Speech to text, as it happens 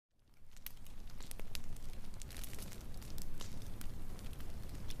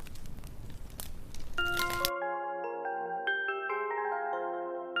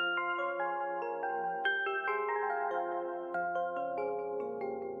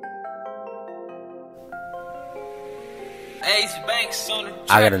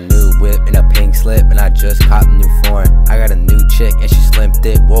I got a new whip and a pink slip, and I just copped a new foreign. I got a new chick and she slim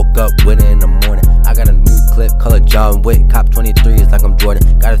thick, woke up with it in the morning. I got a new clip, color John Wick, cop 23s like I'm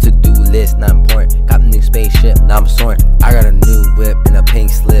Jordan. Got a to-do list, not important. Cop a new spaceship, now I'm soaring. I got a new whip and a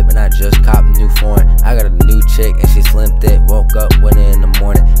pink slip, and I just copped a new foreign. I got a new chick and she slim thick, woke up with it in the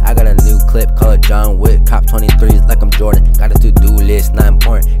morning. I got a new clip, color John Wick, cop 23s like I'm Jordan. Got a to-do list, not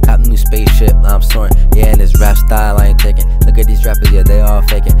important. Cop a new spaceship, now I'm soaring. Yeah, and this rap style I ain't taking. Look at these rappers, yeah, they all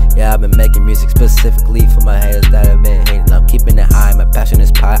faking. Yeah, I've been making music specifically for my haters that have been hating. I'm keeping it high, my passion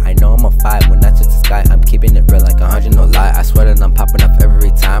is pie. I know I'm a fight when I touch the sky. I'm keeping it real like 100, no lie. I swear that I'm popping up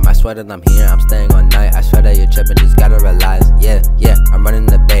every time. I swear that I'm here, I'm staying all night. I swear that you're tripping, just gotta realize. Yeah, I'm running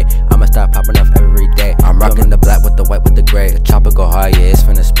the bay. I'ma start popping up every day. I'm rocking the black with the white with the gray. The chopper go hard, yeah, it's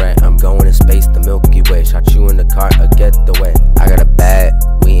finna spray. I'm going in space, the Milky Way. Shot you in the car, get the way. I got a bag,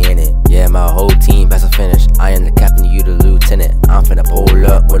 we in it. Yeah, my whole team pass a finish. I am the captain, you the lieutenant. I'm finna pull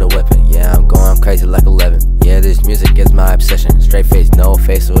up with a weapon. Yeah, I'm going crazy like 11. Yeah, this music is my obsession. Straight face, no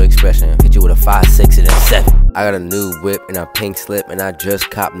facial expression. Hit you with a 5, 6, and a 7. I got a new whip and a pink slip, and I just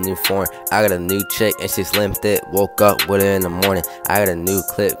copped a new foreign. I got a new chick and she slim thick, woke up with it in the morning. I got a new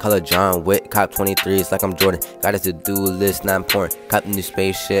clip, color John Wick, cop 23s like I'm Jordan. Got a to-do list, not important. Cop a new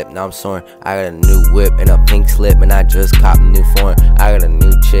spaceship, now I'm soaring. I got a new whip and a pink slip, and I just copped a new foreign. I got a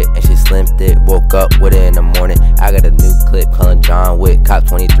new chick and she slim thick, woke up with it in the morning. I got a new clip, color John Wick, cop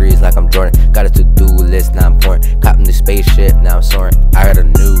 23s like I'm Jordan. Got a to-do list, not important. Cop a new spaceship, now I'm soaring. I got a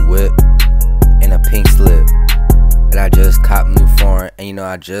new whip and a pink slip, and I just copped a new foreign. And you know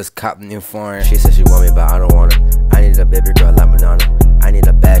I just copped a new foreign. She said she want me, but I don't want her. I need a baby girl like Madonna. I need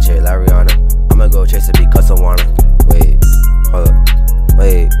a bad chick like Rihanna. I'ma go chase her because I want her. Wait, hold up.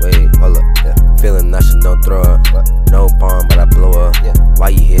 Wait, hold up. Yeah. Feeling nauseous, don't throw up. No bomb, but I blow up. Yeah. Why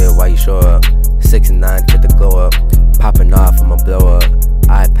you here? Why you show up? 6 and 9, get the glow up. Popping off, I'ma blow up.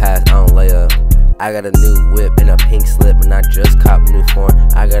 I pass, I don't lay up. I got a new whip and a pink slip, and I just copped a new foreign.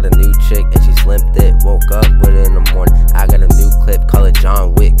 I got a new chick and she slim thick, woke up with it in the morning. I got a new clip, color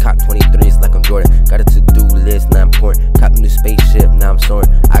John Wick, cop 23s like I'm Jordan. Got a to-do list, not important. Cop a new spaceship, now I'm soaring.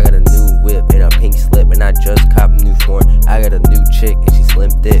 I got a new whip and a pink slip, and I just copped a new foreign. I got a new chick and she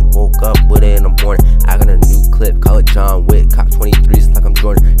slim thick, woke up with it in the morning. I got a new clip, color John Wick, cop 23s like I'm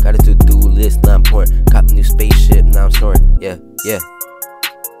Jordan. Got a to-do list, not important. Cop a new spaceship, now I'm soaring. Yeah,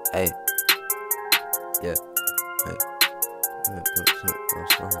 hey. Yeah, hey, I'm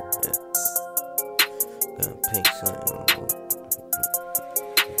sorry, yeah. Got a pink something.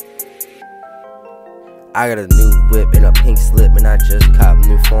 I got a new whip and a pink slip, and I just copped a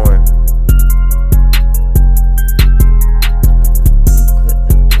new foreign.